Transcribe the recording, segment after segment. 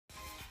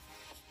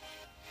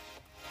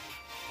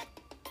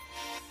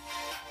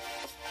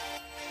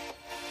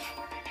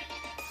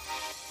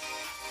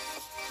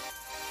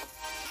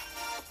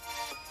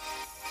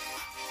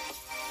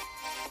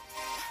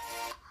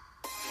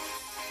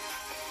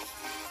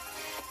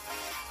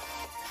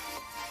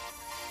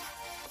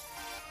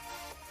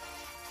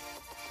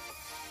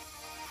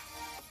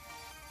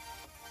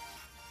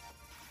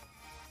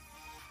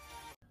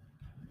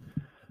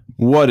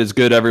What is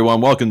good, everyone?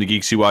 Welcome to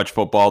Geeks Who Watch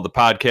Football, the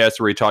podcast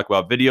where we talk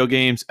about video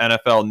games,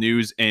 NFL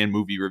news, and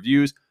movie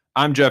reviews.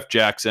 I'm Jeff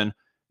Jackson.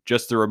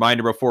 Just a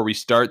reminder before we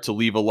start to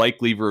leave a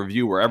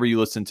review wherever you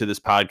listen to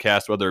this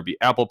podcast, whether it be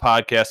Apple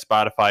Podcasts,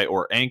 Spotify,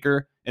 or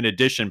Anchor. In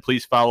addition,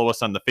 please follow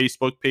us on the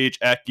Facebook page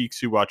at Geeks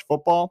Who Watch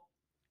Football.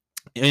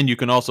 And you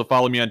can also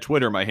follow me on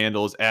Twitter. My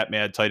handle is at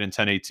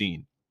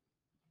MadTitan1018.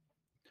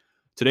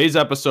 Today's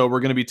episode, we're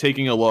going to be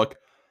taking a look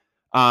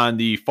on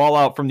the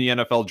fallout from the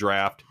NFL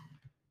draft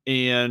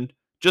and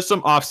just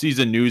some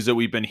offseason news that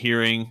we've been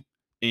hearing,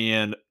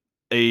 and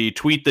a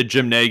tweet that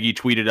Jim Nagy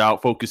tweeted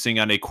out focusing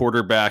on a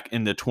quarterback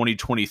in the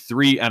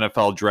 2023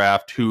 NFL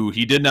draft who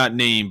he did not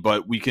name,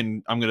 but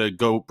I'm going to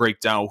go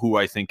break down who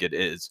I think it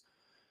is.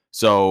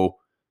 So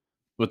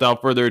without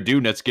further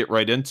ado, let's get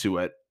right into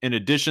it. In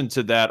addition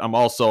to that,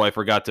 I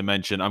forgot to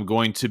mention, I'm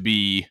going to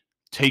be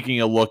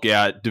taking a look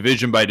at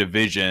division by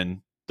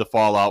division, the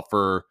fallout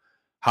for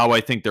how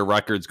I think their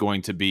record's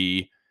going to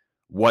be,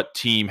 what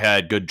team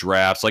had good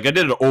drafts. Like I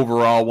did an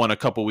overall one a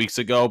couple weeks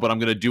ago, but I'm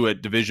going to do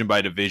it division by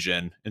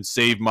division and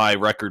save my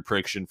record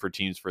prediction for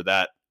teams for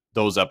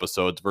those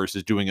episodes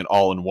versus doing it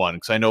all in one.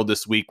 Because I know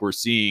this week we're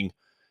seeing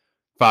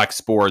Fox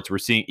Sports, we're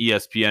seeing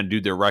ESPN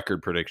do their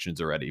record predictions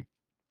already.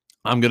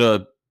 I'm going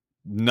to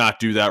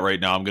not do that right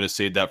now. I'm going to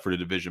save that for the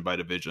division by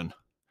division.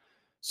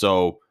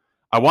 So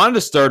I wanted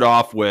to start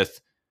off with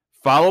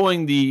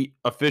following the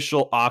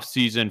official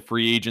offseason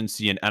free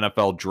agency and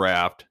NFL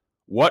draft.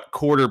 What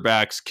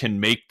quarterbacks can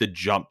make the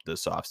jump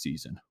this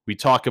offseason? We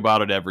talk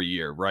about it every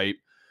year, right?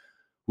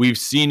 We've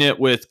seen it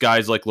with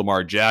guys like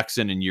Lamar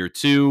Jackson in year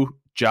 2,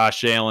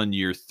 Josh Allen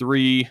year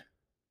 3.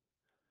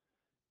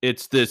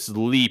 It's this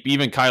leap.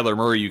 Even Kyler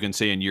Murray, you can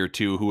say in year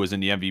 2, who was in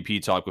the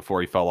MVP talk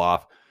before he fell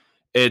off.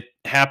 It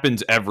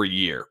happens every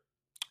year.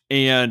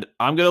 And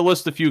I'm going to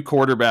list a few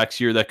quarterbacks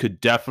here that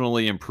could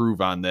definitely improve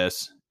on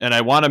this. And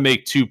I want to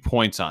make 2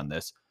 points on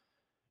this.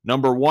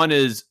 Number one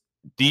is,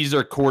 these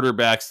are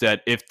quarterbacks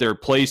that if their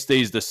play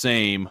stays the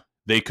same,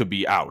 they could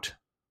be out.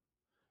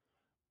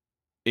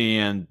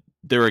 And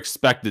they're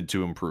expected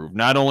to improve.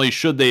 Not only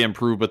should they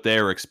improve, but they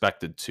are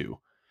expected to.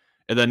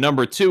 And then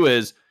number 2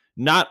 is,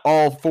 not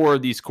all 4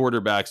 of these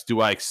quarterbacks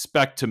do I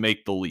expect to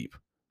make the leap.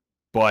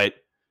 But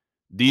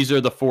these are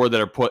the 4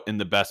 that are put in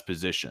the best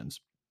positions.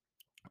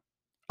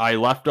 I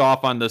left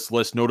off on this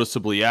list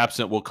noticeably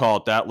absent, we'll call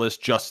it that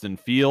list, Justin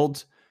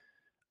Fields.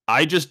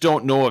 I just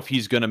don't know if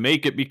he's going to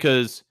make it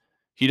because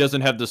he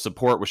doesn't have the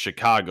support with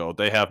Chicago.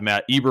 They have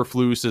Matt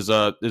Eberflus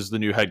is the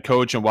new head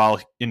coach,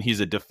 and he's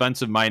a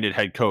defensive-minded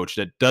head coach.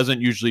 That doesn't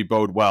usually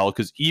bode well,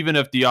 because even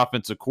if the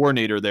offensive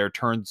coordinator there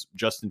turns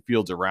Justin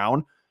Fields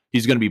around,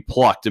 he's going to be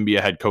plucked and be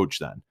a head coach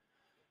then.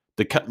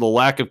 The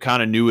lack of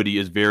continuity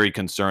is very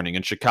concerning,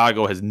 and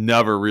Chicago has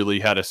never really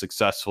had a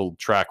successful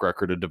track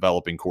record of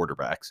developing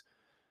quarterbacks.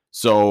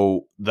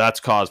 So that's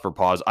cause for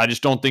pause. I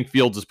just don't think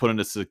Fields is put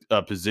in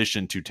a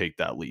position to take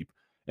that leap.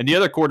 And the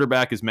other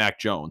quarterback is Mac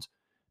Jones.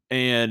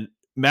 And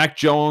Mac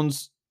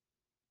Jones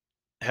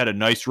had a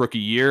nice rookie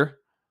year.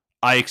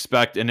 I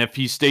expect, and if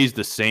he stays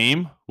the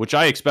same, which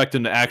I expect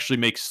him to actually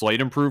make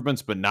slight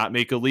improvements, but not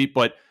make a leap.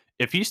 But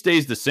if he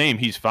stays the same,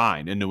 he's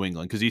fine in New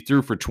England because he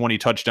threw for 20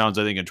 touchdowns,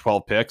 I think, and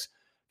 12 picks.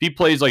 If he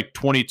plays like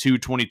 22,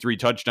 23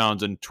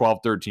 touchdowns and 12,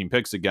 13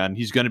 picks again,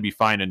 he's going to be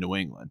fine in New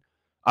England.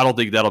 I don't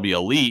think that'll be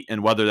elite,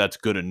 and whether that's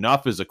good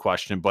enough is a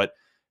question, but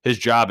his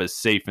job is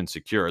safe and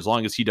secure as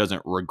long as he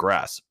doesn't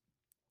regress.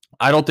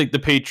 I don't think the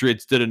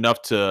Patriots did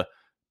enough to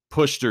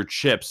push their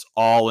chips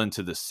all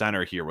into the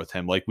center here with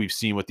him, like we've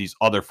seen with these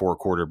other 4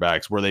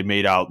 quarterbacks where they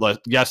made out.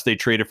 Yes, they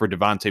traded for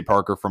Devontae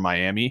Parker from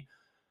Miami,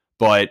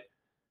 but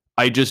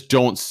I just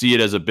don't see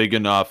it as a big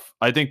enough.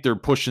 I think they're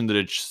pushing to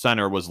the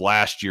center was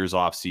last year's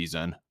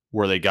offseason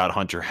where they got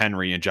Hunter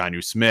Henry and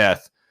Jonnu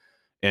Smith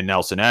and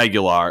Nelson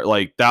Aguilar.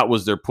 Like, that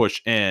was their push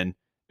in.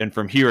 And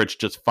from here, it's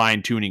just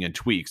fine tuning and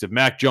tweaks. If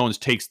Mac Jones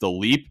takes the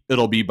leap,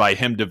 it'll be by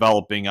him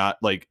developing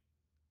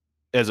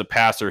as a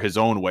passer his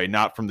own way,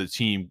 not from the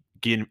team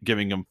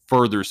giving him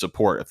further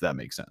support, if that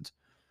makes sense.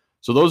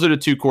 So those are the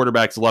 2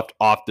 quarterbacks left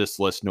off this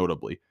list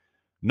notably.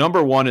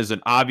 Number 1 is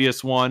an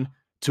obvious one,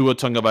 Tua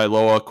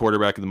Tagovailoa,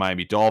 quarterback of the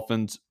Miami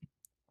Dolphins.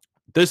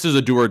 This is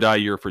a do or die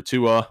year for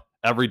Tua.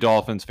 Every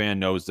Dolphins fan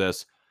knows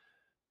this.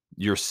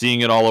 You're seeing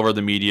it all over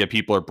the media.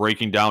 People are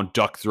breaking down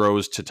duck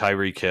throws to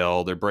Tyreek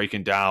Hill. They're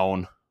breaking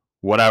down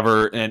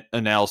whatever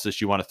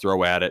analysis you want to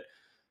throw at it.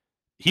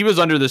 He was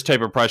under this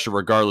type of pressure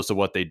regardless of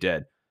what they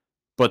did.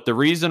 But the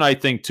reason I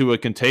think Tua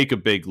can take a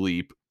big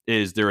leap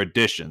is their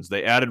additions.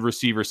 They added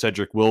receiver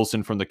Cedric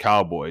Wilson from the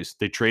Cowboys.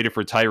 They traded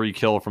for Tyreek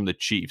Hill from the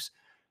Chiefs.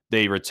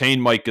 They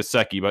retained Mike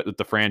Gesicki, but with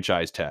the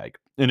franchise tag.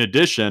 In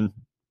addition,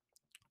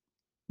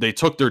 they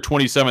took their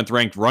 27th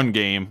ranked run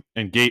game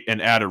and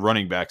added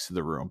running backs to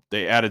the room.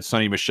 They added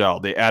Sonny Michel.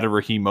 They added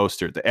Raheem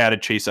Mostert. They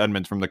added Chase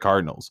Edmonds from the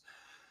Cardinals.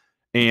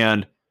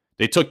 And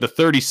they took the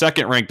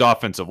 32nd ranked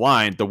offensive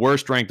line, the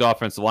worst ranked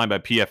offensive line by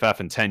PFF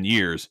in 10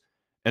 years,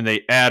 and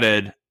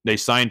they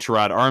signed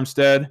Terod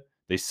Armstead,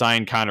 they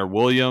signed Connor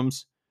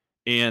Williams,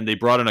 and they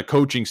brought in a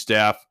coaching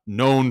staff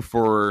known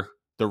for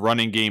the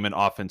running game and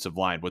offensive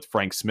line with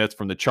Frank Smith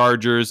from the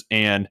Chargers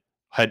and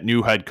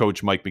new head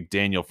coach Mike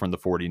McDaniel from the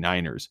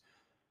 49ers.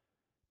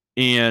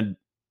 And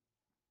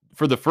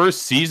for the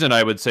first season,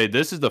 I would say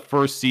this is the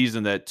first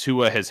season that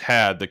Tua has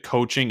had the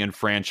coaching and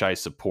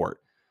franchise support.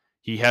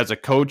 He has a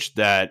coach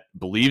that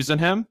believes in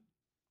him.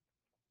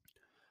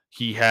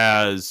 He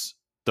has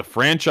the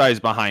franchise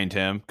behind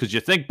him. Because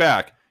you think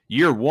back,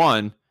 year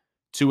one,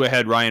 Tua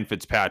had Ryan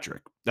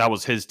Fitzpatrick. That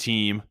was his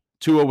team.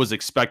 Tua was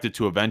expected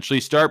to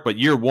eventually start, but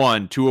year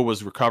one, Tua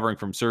was recovering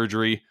from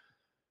surgery.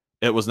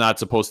 It was not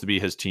supposed to be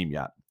his team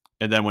yet.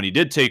 And then when he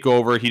did take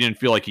over, he didn't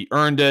feel like he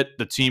earned it.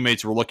 The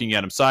teammates were looking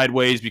at him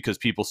sideways because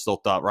people still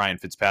thought Ryan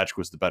Fitzpatrick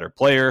was the better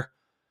player,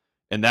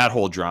 and that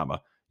whole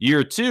drama.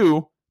 Year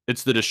two,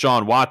 it's the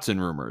Deshaun Watson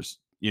rumors,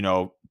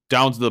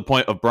 down to the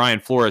point of Brian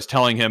Flores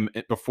telling him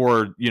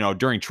before,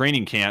 during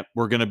training camp,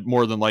 we're going to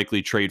more than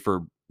likely trade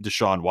for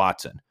Deshaun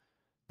Watson.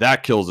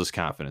 That kills his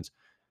confidence.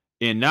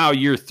 And now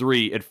year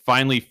three, it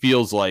finally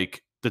feels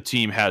like the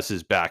team has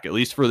his back, at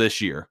least for this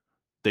year.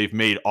 They've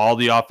made all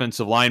the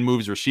offensive line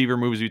moves, receiver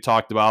moves we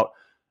talked about,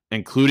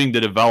 including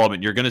the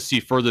development. You're going to see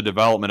further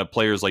development of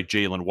players like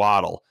Jalen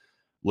Waddle.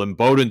 Lynn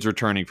Bowden's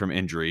returning from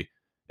injury.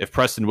 If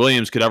Preston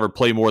Williams could ever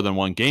play more than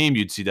one game,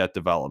 you'd see that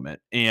development.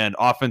 And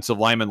offensive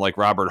linemen like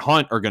Robert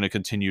Hunt are going to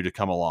continue to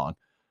come along.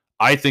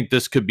 I think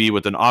this could be,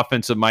 with an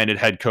offensive-minded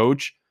head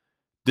coach,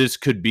 this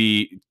could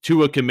be,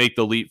 Tua can make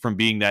the leap from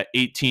being that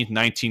 18th,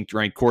 19th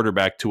ranked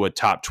quarterback to a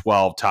top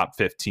 12, top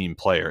 15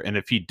 player. And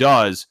if he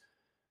does,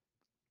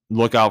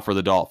 look out for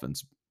the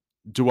Dolphins.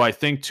 Do I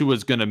think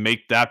Tua's going to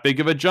make that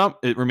big of a jump?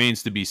 It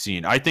remains to be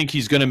seen. I think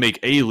he's going to make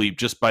a leap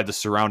just by the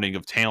surrounding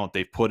of talent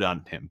they've put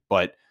on him.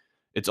 But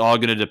it's all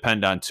going to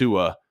depend on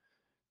Tua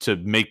to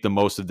make the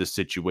most of this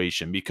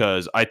situation,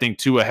 because I think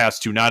Tua has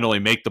to not only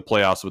make the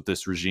playoffs with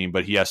this regime,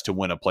 but he has to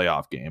win a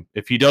playoff game.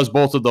 If he does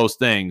both of those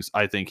things,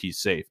 I think he's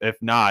safe.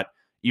 If not,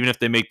 even if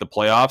they make the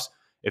playoffs,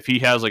 if he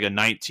has like a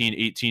 19,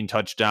 18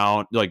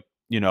 touchdown,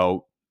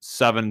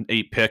 7,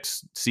 8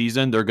 picks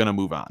season, they're going to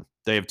move on.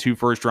 They have 2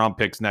 first-round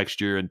picks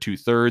next year and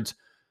 2/3.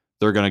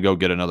 They're going to go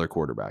get another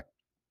quarterback.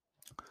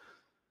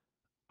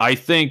 I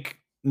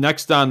think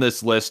next on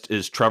this list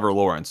is Trevor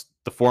Lawrence,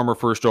 the former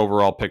first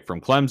overall pick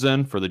from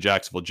Clemson for the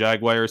Jacksonville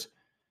Jaguars.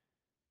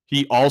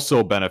 He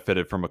also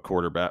benefited from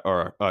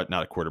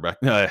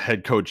a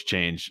head coach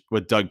change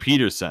with Doug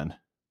Peterson.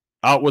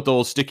 Out with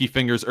old sticky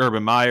fingers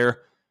Urban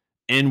Meyer,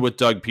 in with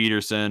Doug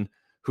Peterson,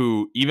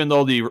 who, even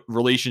though the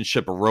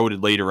relationship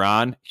eroded later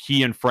on,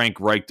 he and Frank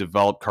Reich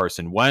developed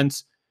Carson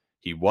Wentz.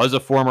 He was a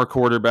former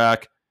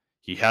quarterback.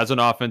 He has an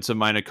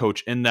offensive-minded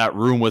coach in that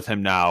room with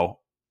him now,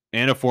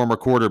 and a former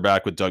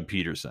quarterback with Doug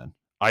Peterson.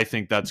 I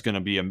think that's going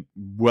to be a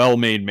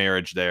well-made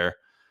marriage there.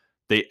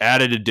 They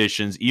added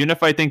additions. Even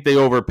if I think they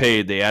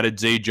overpaid, they added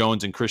Zay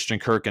Jones and Christian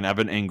Kirk and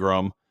Evan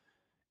Ingram.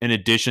 In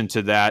addition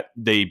to that,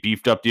 they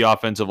beefed up the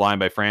offensive line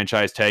by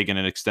franchise tagging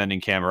and extending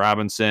Cam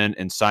Robinson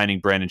and signing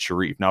Brandon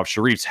Sharif. Now, if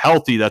Sharif's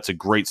healthy, that's a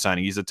great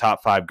signing. He's a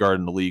top 5 guard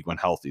in the league when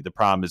healthy. The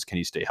problem is, can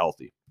he stay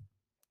healthy?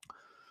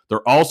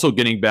 They're also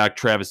getting back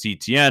Travis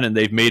Etienne, and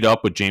they've made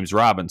up with James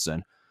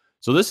Robinson.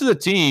 So this is a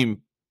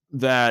team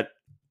that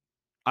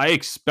I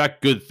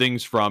expect good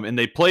things from, and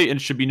they play, and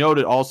it should be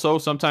noted also,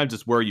 sometimes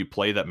it's where you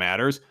play that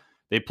matters.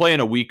 They play in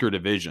a weaker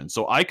division.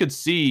 So I could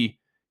see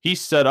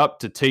he's set up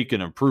to take an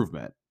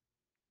improvement.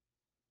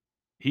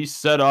 He's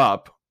set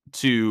up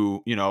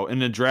to, in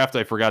the draft,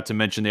 I forgot to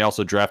mention, they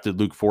also drafted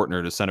Luke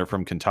Fortner, the center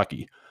from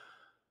Kentucky.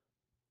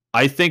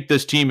 I think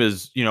this team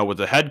is,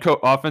 with a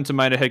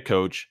offensive-minded head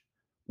coach,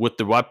 with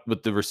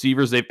the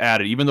receivers they've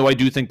added, even though I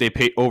do think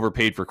they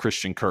overpaid for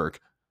Christian Kirk,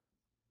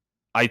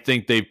 I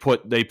think they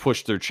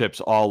pushed their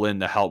chips all in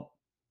to help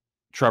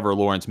Trevor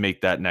Lawrence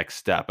make that next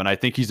step. And I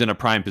think he's in a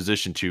prime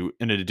position to,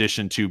 in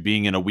addition to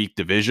being in a weak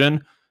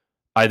division,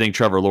 I think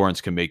Trevor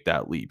Lawrence can make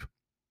that leap.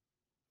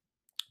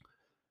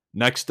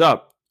 Next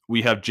up,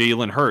 we have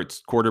Jalen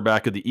Hurts,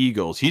 quarterback of the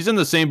Eagles. He's in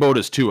the same boat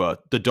as Tua.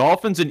 The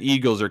Dolphins and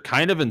Eagles are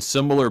kind of in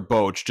similar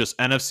boats, just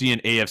NFC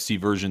and AFC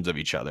versions of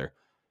each other.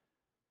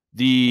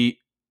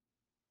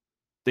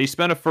 They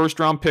spent a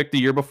first-round pick the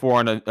year before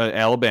on an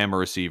Alabama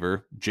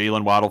receiver,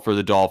 Jalen Waddle for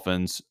the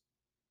Dolphins,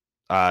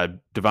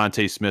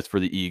 Devontae Smith for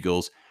the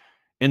Eagles.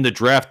 In the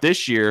draft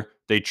this year,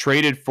 they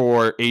traded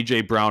for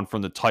A.J. Brown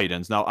from the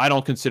Titans. Now, I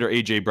don't consider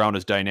A.J. Brown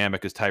as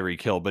dynamic as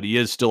Tyreek Hill, but he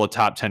is still a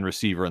top 10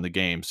 receiver in the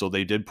game, so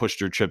they did push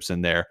their chips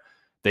in there.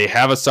 They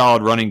have a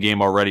solid running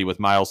game already with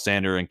Miles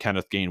Sanders and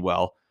Kenneth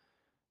Gainwell.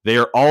 They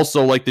are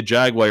also, like the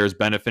Jaguars,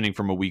 benefiting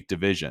from a weak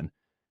division.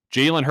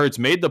 Jalen Hurts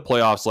made the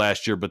playoffs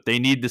last year, but they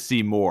need to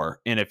see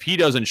more. And if he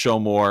doesn't show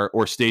more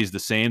or stays the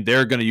same,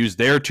 they're going to use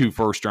their 2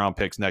 first-round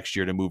picks next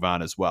year to move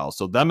on as well.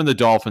 So them and the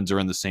Dolphins are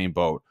in the same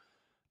boat.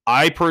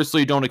 I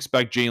personally don't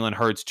expect Jalen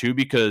Hurts to,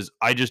 because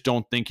I just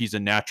don't think he's a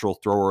natural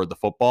thrower of the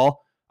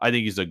football. I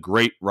think he's a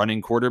great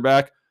running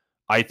quarterback.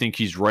 I think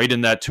he's right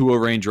in that Tua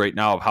range right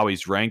now of how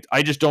he's ranked.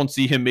 I just don't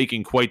see him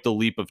making quite the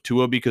leap of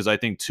Tua, because I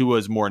think Tua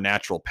is more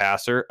natural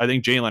passer. I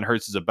think Jalen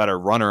Hurts is a better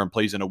runner and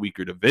plays in a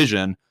weaker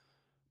division.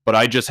 But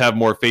I just have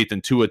more faith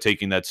in Tua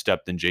taking that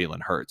step than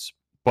Jalen Hurts.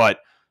 But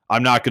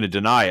I'm not going to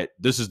deny it.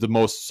 This is the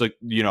most,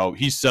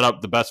 he's set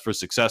up the best for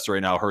success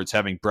right now. Hurts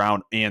having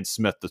Brown and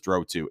Smith to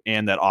throw to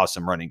and that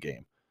awesome running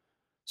game.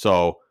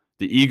 So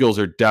the Eagles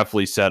are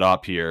definitely set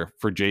up here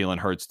for Jalen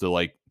Hurts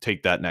to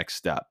take that next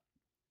step.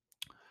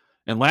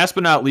 And last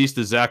but not least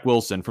is Zach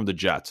Wilson from the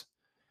Jets.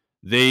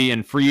 They,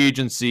 in free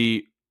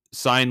agency,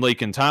 signed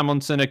Laken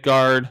Tomlinson at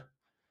guard,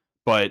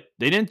 but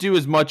they didn't do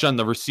as much on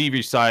the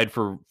receiver side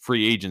for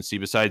free agency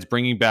besides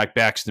bringing back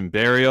Braxton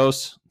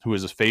Berrios, who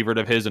is a favorite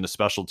of his and a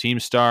special team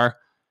star.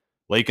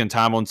 Laken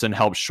Tomlinson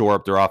helped shore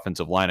up their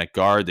offensive line at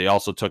guard. They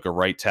also took a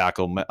right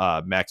tackle,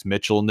 Max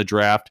Mitchell, in the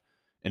draft.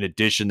 In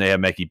addition, they have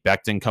Mekhi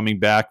Becton coming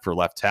back for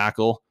left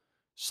tackle,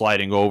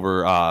 sliding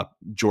over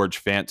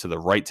George Fant to the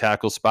right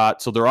tackle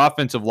spot. So their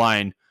offensive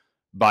line,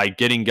 by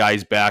getting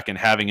guys back and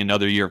having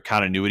another year of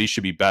continuity,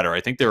 should be better.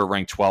 I think they were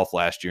ranked 12th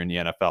last year in the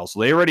NFL. So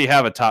they already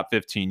have a top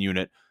 15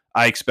 unit.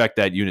 I expect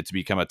that unit to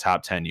become a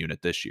top 10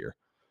 unit this year.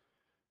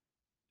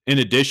 In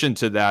addition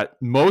to that,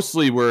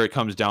 mostly where it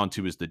comes down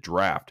to is the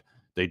draft.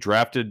 They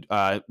drafted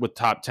with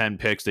top 10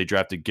 picks. They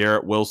drafted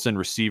Garrett Wilson,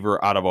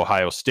 receiver out of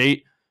Ohio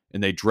State,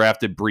 and they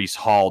drafted Breece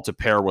Hall to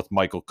pair with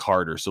Michael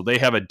Carter. So they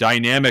have a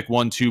dynamic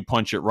 1-2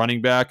 punch at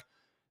running back.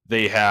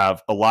 They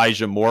have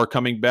Elijah Moore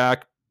coming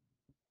back.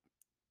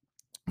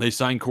 They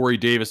signed Corey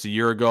Davis a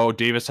year ago.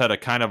 Davis had a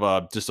kind of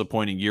a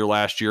disappointing year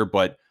last year,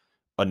 but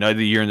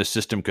another year in the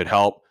system could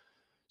help.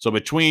 So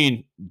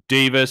between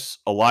Davis,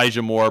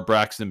 Elijah Moore,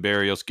 Braxton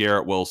Berrios,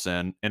 Garrett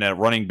Wilson, and at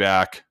running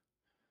back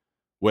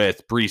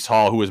with Breece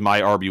Hall, who was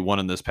my RB1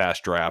 in this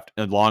past draft,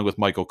 and along with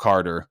Michael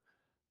Carter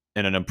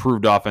and an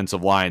improved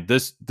offensive line,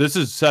 this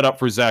is set up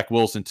for Zach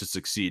Wilson to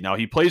succeed. Now,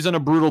 he plays in a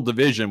brutal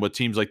division with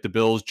teams like the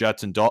Bills,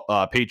 Jets, and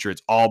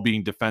Patriots all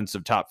being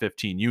defensive top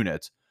 15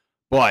 units,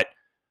 but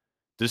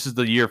this is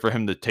the year for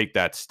him to take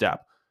that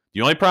step.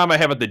 The only problem I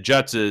have with the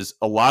Jets is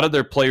a lot of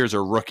their players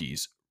are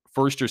rookies,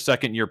 first or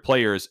second year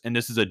players, and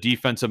this is a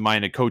defensive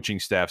minded coaching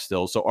staff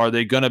still. So are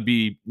they going to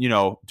be,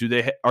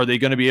 are they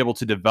going to be able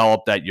to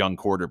develop that young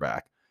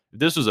quarterback? If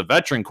this was a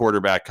veteran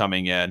quarterback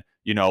coming in,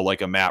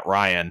 like a Matt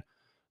Ryan,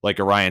 like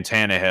a Ryan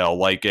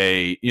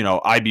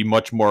Tannehill, I'd be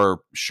much more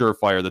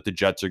surefire that the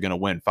Jets are going to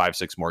win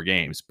 5-6 more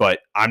games.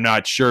 But I'm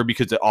not sure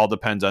because it all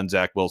depends on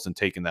Zach Wilson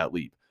taking that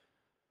leap.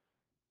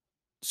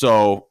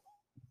 So,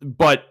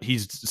 but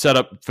he's set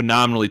up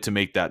phenomenally to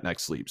make that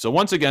next leap. So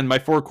once again, my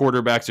 4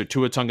 quarterbacks are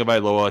Tua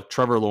Tagovailoa,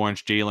 Trevor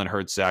Lawrence, Jalen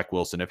Hurts, Zach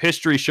Wilson. If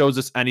history shows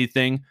us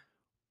anything,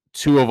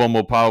 2 of them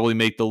will probably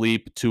make the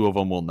leap, 2 of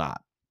them will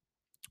not.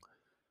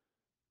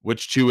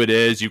 Which 2 it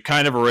is, you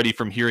kind of already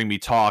from hearing me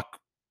talk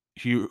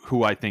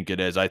who I think it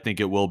is. I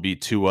think it will be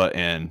Tua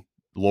and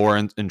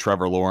Lawrence and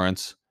Trevor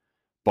Lawrence,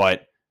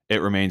 but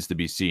it remains to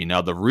be seen.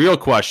 Now the real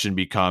question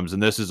becomes,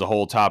 and this is a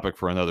whole topic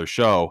for another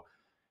show,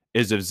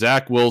 is if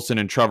Zach Wilson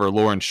and Trevor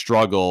Lawrence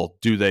struggle,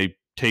 do they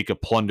take a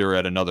plunder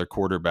at another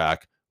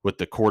quarterback with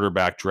the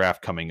quarterback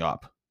draft coming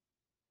up?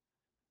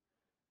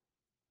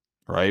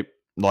 Right?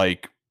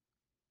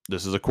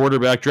 This is a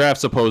quarterback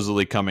draft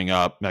supposedly coming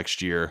up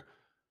next year.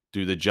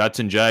 Do the Jets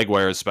and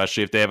Jaguars,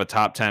 especially if they have a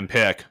top 10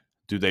 pick,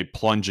 do they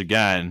plunge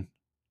again?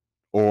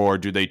 Or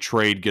do they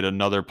trade, get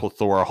another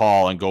plethora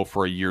haul, and go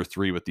for a year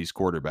 3 with these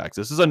quarterbacks?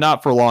 This is a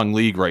not-for-long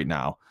league right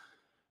now.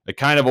 It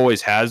kind of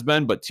always has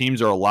been, but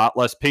teams are a lot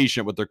less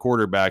patient with their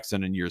quarterbacks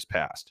than in years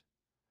past.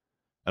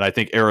 And I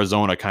think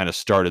Arizona kind of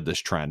started this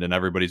trend, and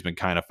everybody's been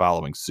kind of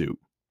following suit.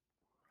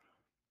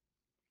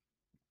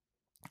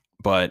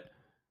 But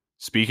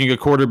speaking of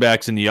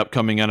quarterbacks in the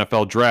upcoming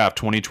NFL draft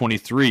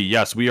 2023,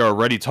 yes, we are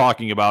already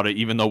talking about it,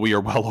 even though we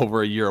are well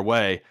over a year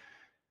away.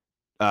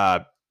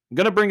 I'm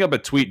going to bring up a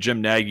tweet Jim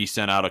Nagy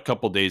sent out a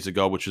couple days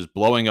ago, which is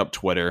blowing up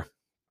Twitter.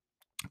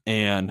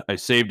 And I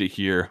saved it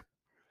here.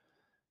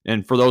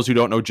 And for those who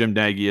don't know Jim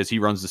Nagy is, he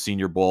runs the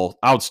Senior Bowl.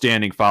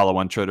 Outstanding follow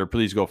on Twitter.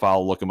 Please go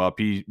follow, look him up.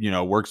 He,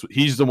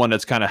 he's the one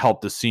that's kind of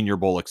helped the Senior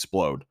Bowl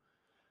explode.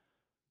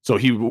 So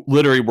he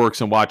literally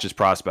works and watches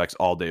prospects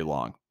all day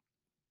long.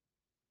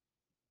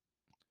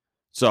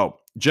 So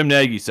Jim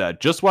Nagy said,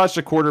 just watched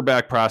a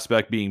quarterback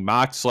prospect being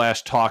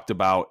mocked/talked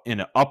about in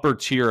an upper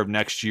tier of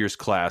next year's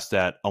class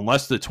that,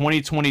 unless the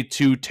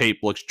 2022 tape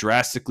looks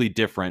drastically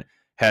different,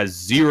 has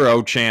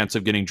 0 chance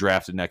of getting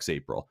drafted next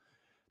April.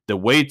 The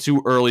way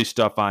too early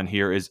stuff on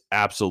here is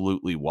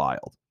absolutely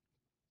wild.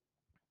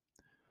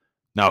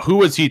 Now,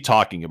 who is he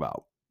talking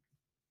about?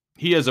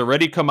 He has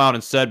already come out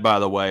and said, by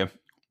the way,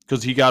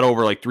 because he got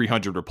over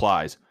 300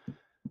 replies,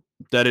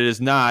 that it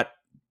is not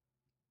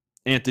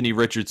Anthony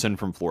Richardson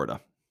from Florida.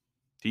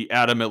 He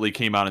adamantly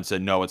came out and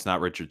said, no, it's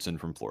not Richardson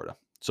from Florida.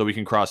 So we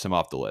can cross him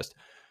off the list.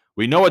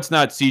 We know it's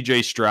not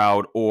CJ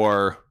Stroud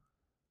or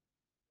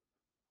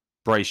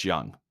Bryce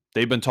Young.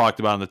 They've been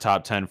talked about in the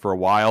top 10 for a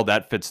while.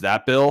 That fits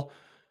that bill.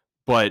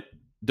 But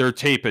their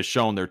tape has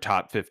shown their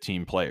top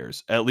 15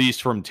 players, at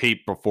least from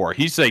tape before.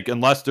 He's like,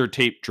 unless their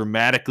tape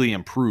dramatically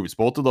improves,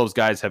 both of those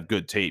guys have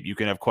good tape. You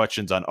can have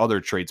questions on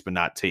other traits, but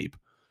not tape.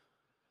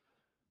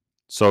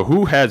 So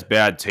who has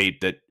bad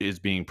tape that is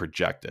being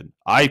projected?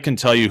 I can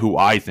tell you who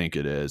I think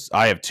it is.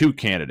 I have 2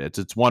 candidates.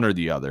 It's one or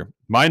the other.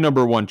 My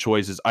number 1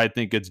 choice is I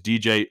think it's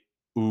DJ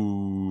I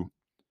don't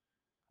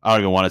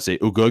even want to say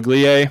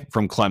Ugoglier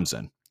from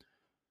Clemson.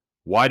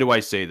 Why do I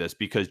say this?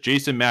 Because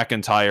Jason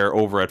McIntyre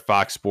over at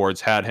Fox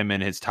Sports had him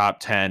in his top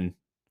 10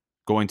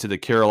 going to the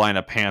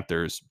Carolina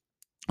Panthers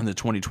in the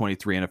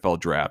 2023 NFL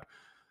draft.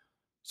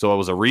 So it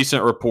was a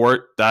recent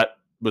report that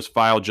was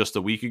filed just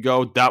a week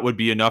ago. That would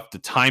be enough the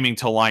timing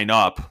to line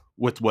up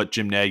with what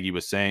Jim Nagy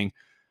was saying.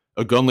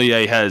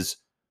 Ugoglier has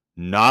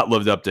not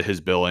lived up to his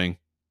billing.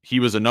 He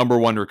was a number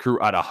one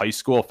recruit out of high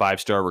school, a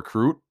 5-star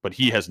recruit, but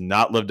he has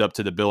not lived up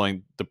to the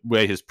billing the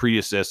way his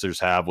predecessors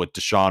have with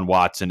Deshaun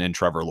Watson and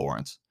Trevor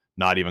Lawrence.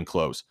 Not even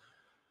close.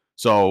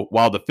 So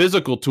while the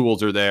physical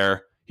tools are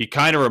there, he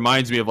kind of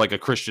reminds me of like a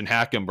Christian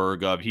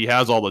Hackenberg of he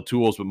has all the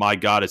tools, but my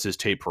God, is his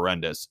tape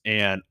horrendous.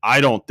 And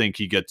I don't think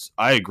he gets,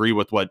 I agree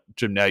with what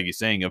Jim Nagy's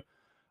saying of,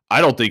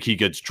 I don't think he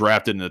gets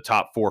drafted in the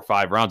top 4 or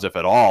 5 rounds, if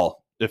at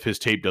all, if his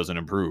tape doesn't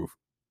improve.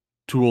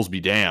 Tools be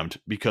damned,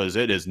 because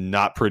it is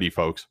not pretty,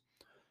 folks.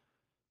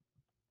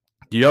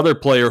 The other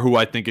player who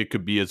I think it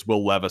could be is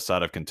Will Levis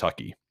out of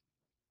Kentucky.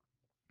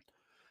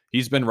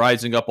 He's been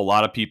rising up a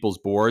lot of people's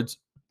boards.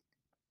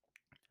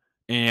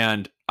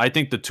 And I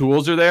think the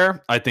tools are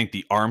there. I think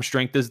the arm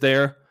strength is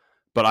there.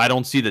 But I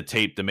don't see the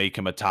tape to make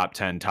him a top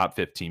 10, top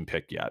 15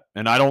 pick yet.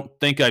 And I don't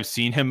think I've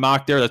seen him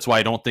mocked there. That's why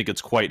I don't think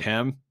it's quite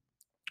him.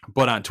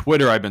 But on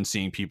Twitter, I've been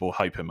seeing people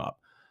hype him up.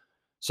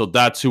 So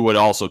that's who it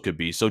also could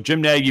be. So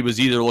Jim Nagy was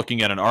either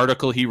looking at an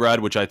article he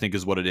read, which I think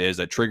is what it is,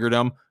 that triggered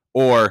him,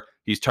 or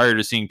he's tired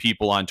of seeing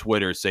people on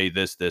Twitter say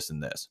this, this,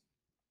 and this.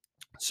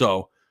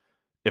 So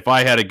if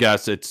I had a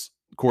guess, it's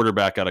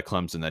quarterback out of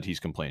Clemson that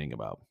he's complaining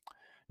about.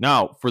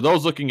 Now, for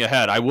those looking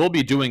ahead, I will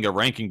be doing a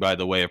ranking, by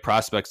the way, of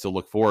prospects to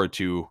look forward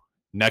to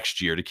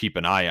next year to keep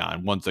an eye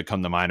on. Ones that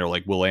come to mind are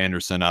like Will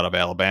Anderson out of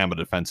Alabama,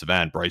 defensive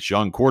end, Bryce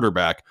Young,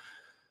 quarterback,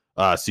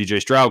 CJ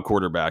Stroud,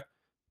 quarterback.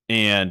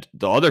 And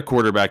the other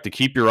quarterback to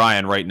keep your eye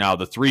on right now,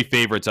 the 3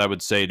 favorites I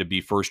would say to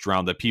be first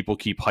round that people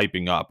keep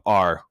hyping up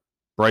are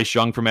Bryce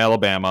Young from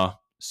Alabama,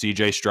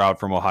 CJ Stroud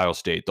from Ohio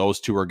State. Those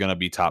 2 are going to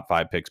be top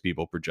 5 picks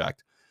people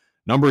project.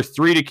 Number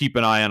 3 to keep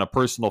an eye on, a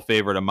personal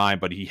favorite of mine,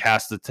 but he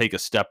has to take a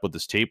step with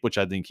his tape, which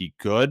I think he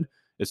could,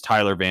 is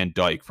Tyler Van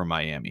Dyke from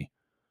Miami.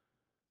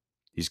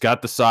 He's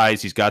got the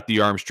size, he's got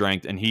the arm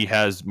strength, and he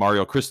has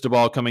Mario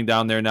Cristobal coming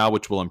down there now,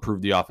 which will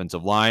improve the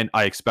offensive line.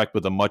 I expect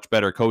with a much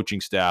better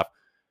coaching staff,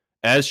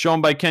 as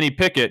shown by Kenny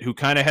Pickett, who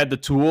kind of had the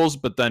tools,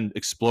 but then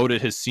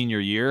exploded his senior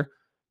year.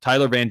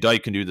 Tyler Van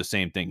Dyke can do the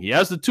same thing. He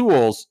has the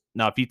tools.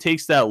 Now, if he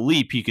takes that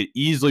leap, he could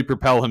easily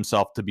propel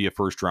himself to be a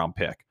first-round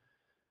pick.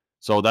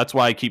 So that's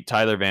why I keep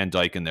Tyler Van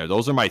Dyke in there.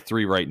 Those are my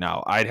 3 right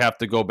now. I'd have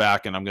to go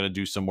back, and I'm going to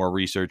do some more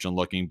research and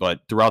looking, but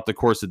throughout the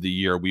course of the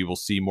year, we will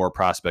see more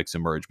prospects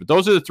emerge. But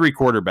those are the 3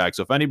 quarterbacks.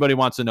 So if anybody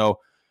wants to know,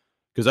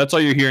 because that's all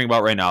you're hearing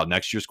about right now,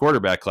 next year's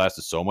quarterback class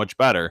is so much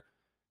better.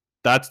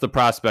 That's the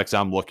prospects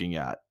I'm looking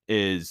at,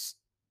 is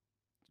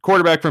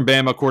quarterback from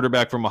Bama,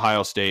 quarterback from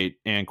Ohio State,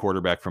 and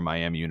quarterback from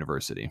Miami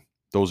University.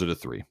 Those are the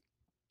 3.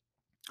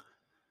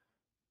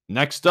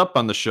 Next up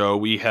on the show,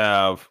 we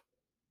have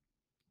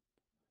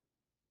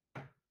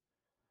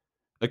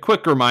a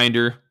quick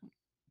reminder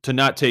to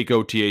not take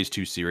OTAs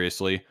too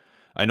seriously.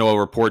 I know a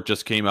report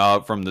just came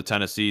out from the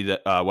Tennessee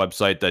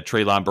website that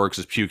Treylon Burks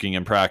is puking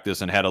in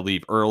practice and had to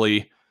leave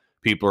early.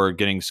 People are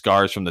getting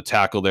scars from the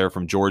tackle there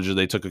from Georgia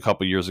they took a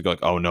couple years ago.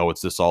 Like, oh no,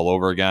 it's this all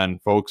over again.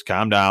 Folks,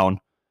 calm down.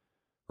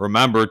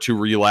 Remember to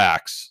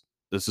relax.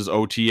 This is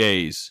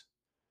OTAs.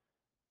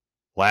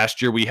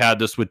 Last year we had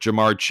this with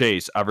Jamar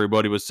Chase.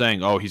 Everybody was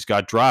saying, oh, he's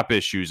got drop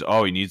issues.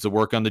 Oh, he needs to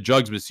work on the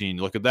jugs machine.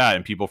 Look at that.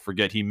 And people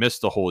forget he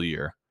missed the whole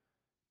year.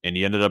 And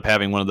he ended up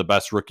having one of the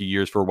best rookie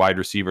years for a wide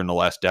receiver in the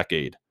last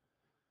decade.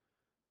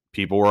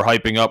 People were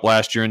hyping up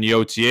last year in the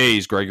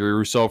OTAs. Gregory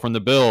Rousseau from the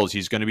Bills.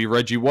 He's going to be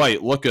Reggie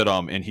White. Look at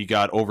him. And he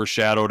got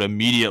overshadowed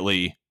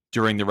immediately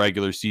during the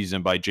regular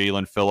season by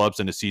Jalen Phillips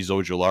and Azeez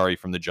Ojulari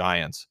from the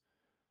Giants.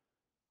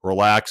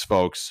 Relax,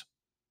 folks.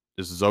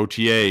 This is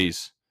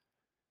OTAs.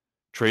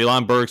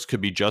 Treylon Burks could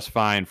be just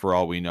fine for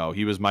all we know.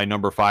 He was my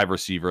number 5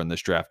 receiver in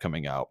this draft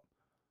coming out.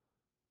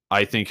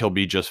 I think he'll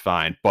be just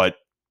fine. But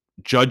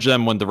judge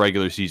them when the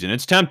regular season.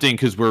 It's tempting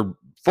because we're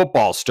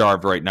football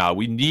starved right now.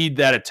 We need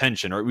that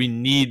attention, or we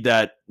need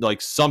that,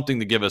 like, something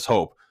to give us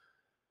hope.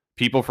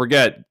 People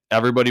forget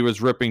everybody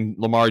was ripping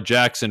Lamar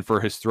Jackson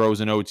for his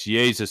throws in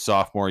OTAs his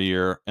sophomore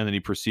year, and then he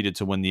proceeded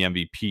to win the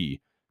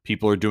MVP.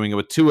 People are doing it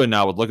with Tua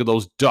now with look at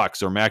those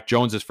Ducks, or Mac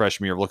Jones'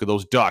 freshman year, look at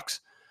those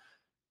Ducks.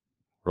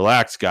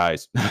 Relax,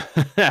 guys.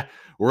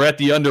 We're at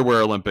the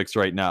underwear Olympics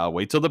right now.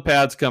 Wait till the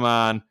pads come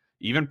on.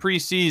 Even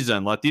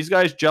preseason, let these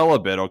guys gel a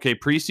bit, okay?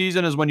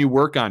 Preseason is when you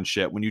work on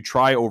shit, when you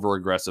try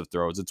over-aggressive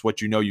throws. It's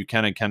what you know you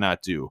can and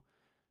cannot do.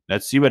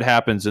 Let's see what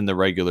happens in the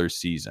regular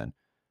season.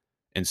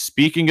 And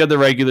speaking of the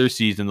regular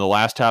season, the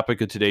last topic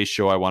of today's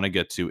show I want to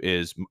get to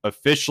is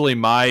officially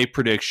my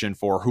prediction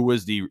for who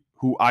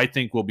I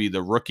think will be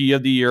the rookie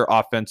of the year,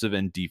 offensive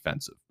and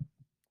defensive.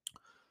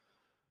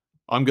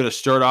 I'm going to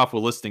start off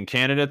with listing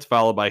candidates,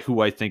 followed by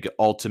who I think it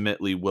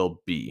ultimately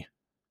will be.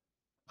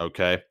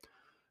 Okay?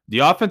 The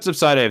offensive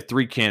side, I have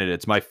 3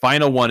 candidates. My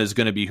final one is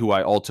going to be who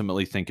I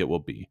ultimately think it will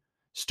be.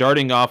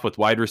 Starting off with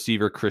wide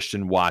receiver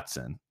Christian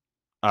Watson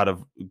out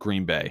of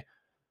Green Bay.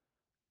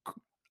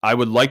 I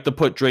would like to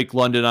put Drake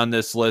London on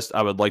this list.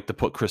 I would like to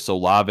put Chris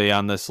Olave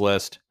on this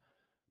list,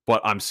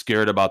 but I'm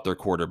scared about their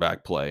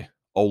quarterback play.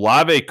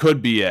 Olave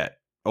could be it.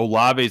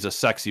 Olave's a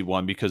sexy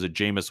one because of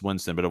Jameis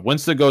Winston, but if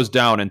Winston goes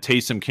down and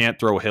Taysom can't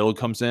throw, Hill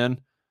comes in,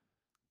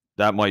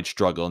 that might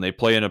struggle. And they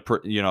play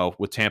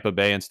with Tampa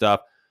Bay and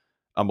stuff.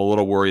 I'm a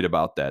little worried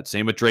about that.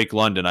 Same with Drake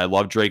London. I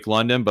love Drake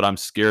London, but I'm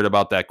scared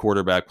about that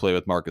quarterback play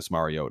with Marcus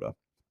Mariota.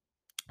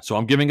 So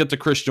I'm giving it to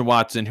Christian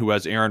Watson, who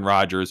has Aaron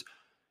Rodgers.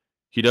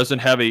 He doesn't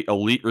have an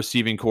elite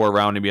receiving core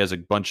around him. He has a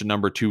bunch of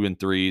number 2 and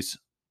 3s.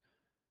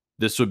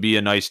 This would be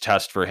a nice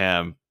test for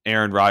him.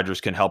 Aaron Rodgers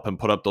can help him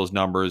put up those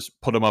numbers,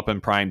 put him up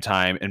in prime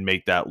time, and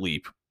make that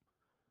leap.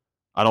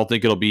 I don't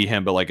think it'll be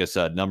him, but like I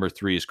said, number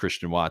 3 is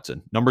Christian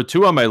Watson. Number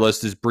 2 on my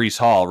list is Breece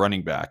Hall,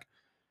 running back.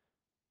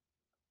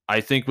 I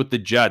think with the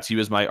Jets, he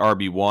was my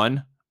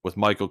RB1, with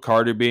Michael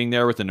Carter being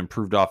there, with an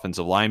improved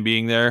offensive line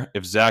being there.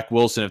 If Zach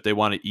Wilson, if they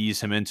want to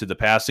ease him into the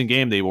passing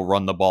game, they will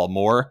run the ball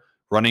more.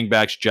 Running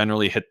backs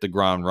generally hit the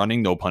ground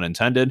running, no pun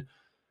intended.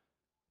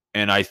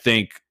 And I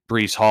think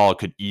Breece Hall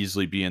could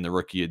easily be in the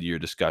Rookie of the Year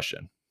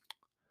discussion.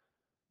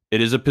 It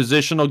is a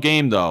positional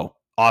game, though.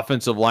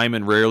 Offensive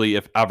linemen rarely,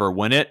 if ever,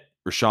 win it.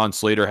 Rashawn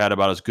Slater had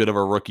about as good of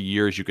a rookie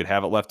year as you could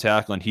have at left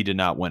tackle, and he did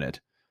not win it.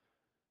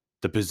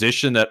 The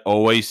position that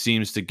always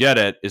seems to get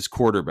it is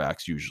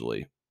quarterbacks,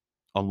 usually.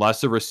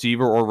 Unless a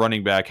receiver or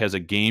running back has a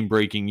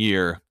game-breaking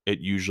year, it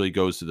usually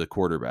goes to the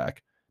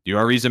quarterback. The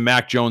only reason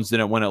Mac Jones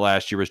didn't win it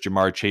last year was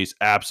Jamar Chase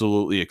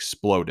absolutely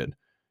exploded.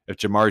 If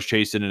Jamar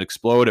Chase didn't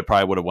explode, it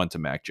probably would have went to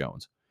Mac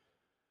Jones.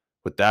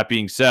 With that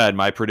being said,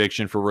 my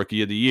prediction for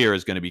Rookie of the Year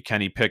is going to be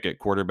Kenny Pickett,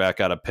 quarterback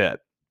out of Pitt.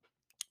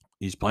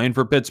 He's playing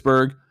for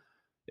Pittsburgh.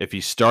 If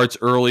he starts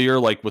earlier,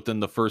 like within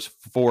the first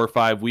 4 or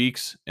 5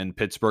 weeks, and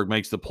Pittsburgh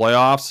makes the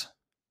playoffs,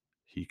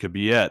 he could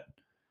be it.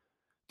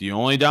 The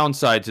only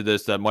downside to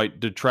this that might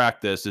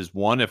detract this is,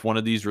 1, if one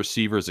of these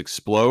receivers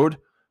explode,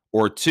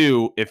 or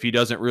 2, if he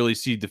doesn't really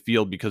see the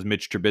field because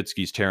Mitch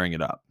Trubisky's tearing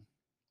it up.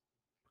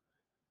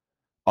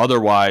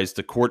 Otherwise,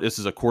 this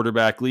is a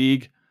quarterback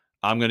league.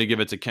 I'm going to give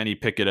it to Kenny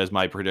Pickett as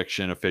my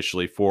prediction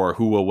officially for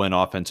who will win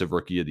Offensive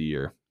Rookie of the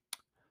Year.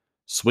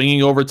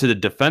 Swinging over to the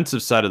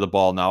defensive side of the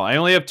ball now, I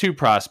only have 2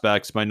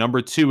 prospects. My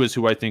number 2 is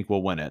who I think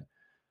will win it.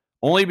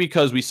 Only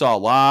because we saw a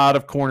lot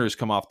of corners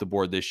come off the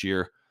board this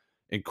year,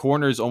 and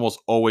corners almost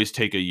always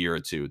take a year or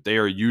 2. They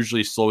are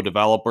usually slow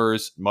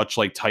developers, much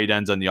like tight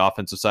ends on the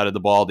offensive side of the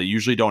ball. They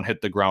usually don't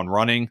hit the ground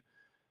running.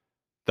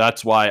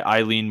 That's why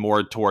I lean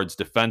more towards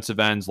defensive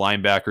ends,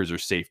 linebackers, or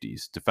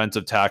safeties.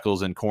 Defensive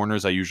tackles and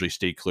corners I usually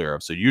stay clear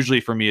of. So usually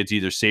for me, it's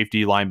either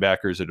safety,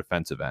 linebackers, or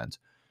defensive ends.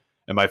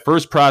 And my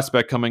first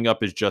prospect coming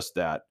up is just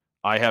that.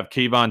 I have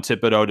Kayvon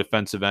Thibodeaux,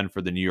 defensive end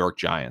for the New York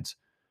Giants.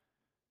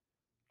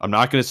 I'm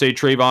not going to say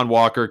Trayvon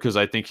Walker because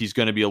I think he's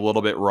going to be a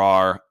little bit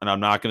raw. And I'm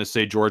not going to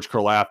say George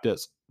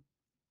Karlaftis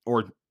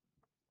or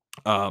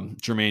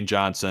Jermaine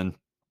Johnson.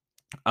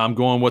 I'm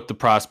going with the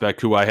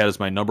prospect who I had as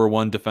my number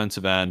 1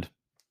 defensive end.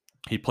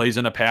 He plays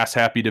in a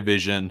pass-happy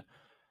division.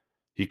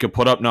 He could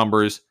put up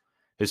numbers.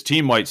 His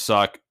team might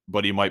suck,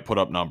 but he might put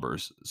up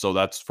numbers. So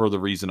that's for the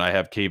reason I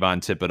have Kayvon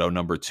Thibodeaux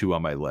number 2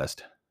 on my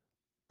list.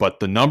 But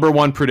the number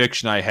 1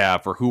 prediction I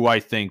have for who I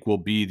think will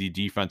be the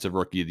Defensive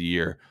Rookie of the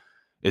Year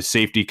is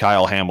safety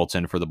Kyle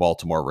Hamilton for the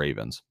Baltimore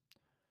Ravens.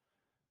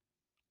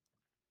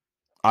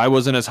 I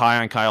wasn't as high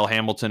on Kyle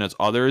Hamilton as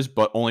others,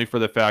 but only for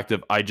the fact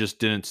of I just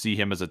didn't see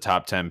him as a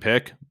top 10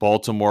 pick.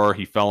 Baltimore,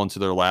 he fell into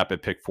their lap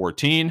at pick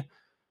 14.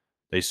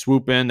 They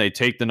swoop in, they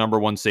take the number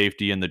 1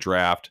 safety in the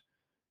draft.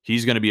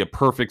 He's going to be a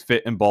perfect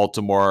fit in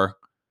Baltimore.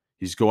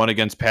 He's going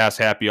against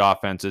pass-happy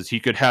offenses.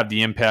 He could have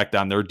the impact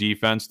on their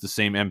defense, the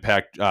same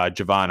impact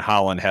Javon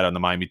Holland had on the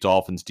Miami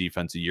Dolphins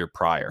defense a year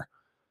prior.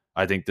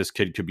 I think this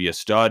kid could be a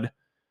stud.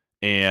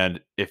 And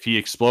if he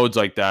explodes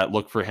like that,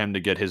 look for him to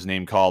get his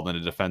name called in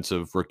a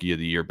Defensive Rookie of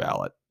the Year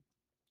ballot.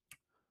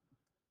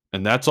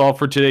 And that's all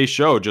for today's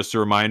show. Just a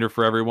reminder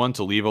for everyone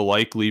to leave a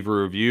like, leave a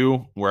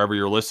review wherever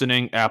you're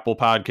listening, Apple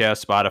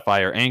Podcasts,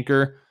 Spotify, or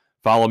Anchor.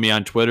 Follow me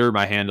on Twitter.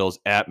 My handle is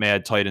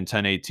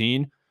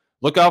 @MadTitan1018.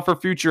 Look out for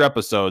future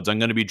episodes. I'm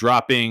going to be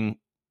dropping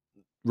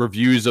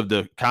reviews of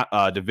the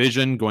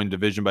division, going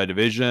division by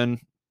division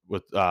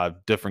with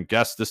different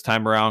guests this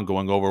time around,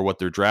 going over what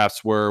their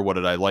drafts were, what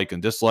did I like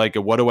and dislike,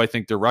 and what do I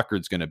think their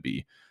record's going to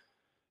be.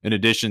 In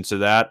addition to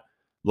that,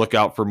 look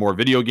out for more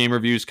video game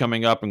reviews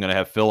coming up. I'm going to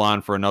have Phil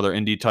on for another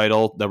indie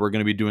title that we're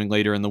going to be doing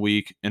later in the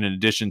week. And in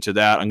addition to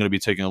that, I'm going to be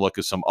taking a look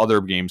at some other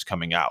games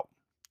coming out.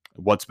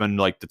 What's been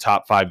like the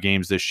top 5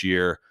 games this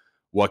year?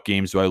 What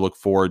games do I look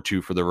forward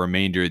to for the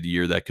remainder of the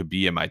year that could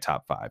be in my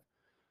top 5?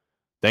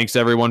 Thanks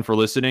everyone for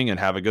listening and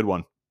have a good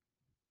one.